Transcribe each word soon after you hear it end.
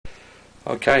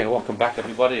Okay, welcome back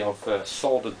everybody. I've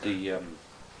soldered the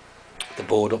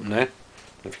board up now,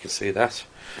 if you can see that.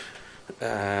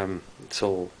 It's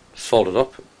all soldered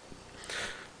up.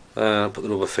 Put the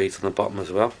rubber feet on the bottom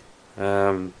as well. It's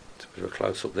a bit of a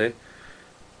close up there.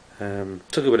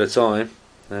 Took a bit of time.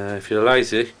 If you're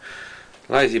lazy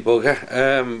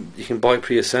bugger, you can buy it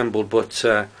pre-assembled, but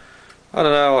I don't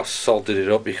know, I soldered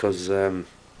it up because I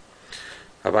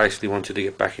basically wanted to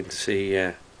get back in to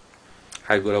see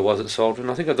how good I was at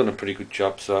soldering. I think I've done a pretty good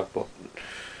job, so, but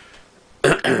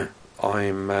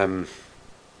I'm not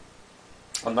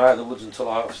out of the woods until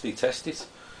I obviously test it.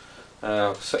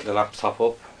 I'll set the laptop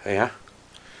up here,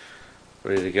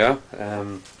 ready to go.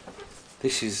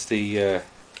 This is the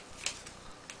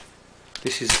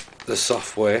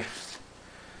software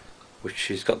which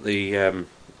has got the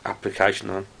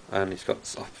application on, and it's got,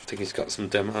 I think it's got some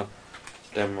demo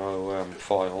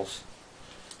files,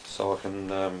 so I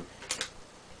can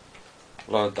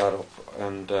load that up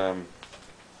and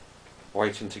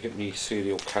waiting to get me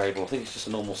serial cable. I think it's just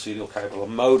a normal serial cable, a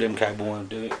modem cable won't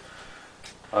do it.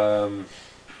 I've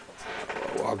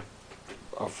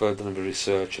done a bit of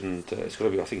research, and it's got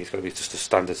to be, I think it's got to be just a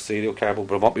standard serial cable,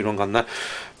 but I might be wrong on that.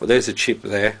 But there's a chip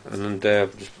there, and I'm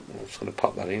just going to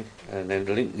pop that in and then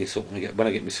link this up when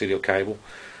I get my serial cable.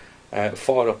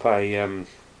 Fire up a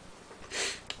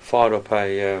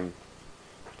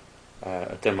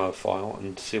demo file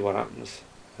and see what happens.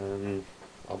 And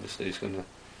obviously it's going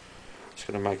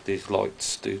to make these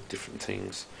lights do different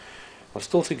things. I'm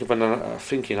still thinking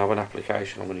of an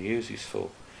application I'm going to use this for,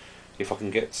 if I can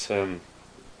get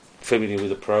familiar with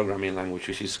the programming language,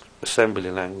 which is assembly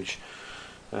language.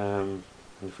 And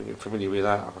if I get familiar with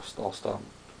that, I'll start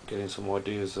getting some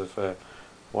ideas of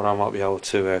what I might be able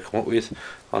to come up with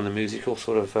on the musical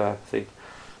sort of thing.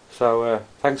 So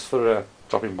thanks for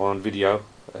dropping by on video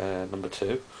number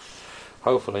 2.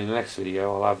 Hopefully in the next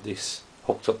video I'll have this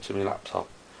hooked up to my laptop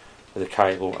with a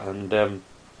cable and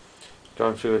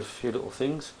going through a few little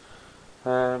things.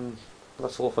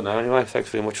 That's all for now anyway. Thanks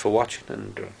very much for watching,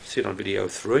 and see you on video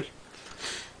 3.